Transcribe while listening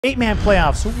Eight-man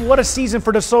playoffs. What a season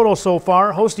for DeSoto so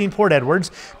far, hosting Port Edwards.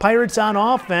 Pirates on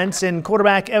offense, and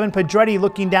quarterback Evan Pedretti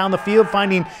looking down the field,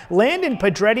 finding Landon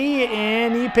Pedretti,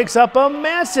 and he picks up a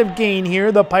massive gain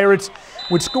here. The Pirates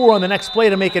would score on the next play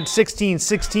to make it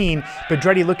 16-16.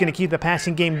 Pedretti looking to keep the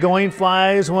passing game going,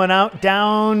 flies one out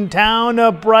downtown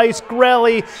to Bryce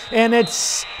Grelly, and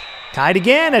it's tied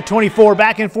again at 24.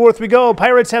 Back and forth we go.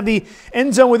 Pirates have the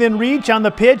end zone within reach on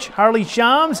the pitch. Harley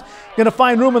Shams going to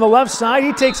find room on the left side.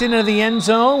 He takes it into the end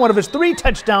zone. One of his 3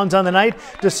 touchdowns on the night.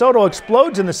 DeSoto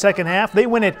explodes in the second half. They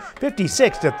win it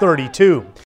 56-32.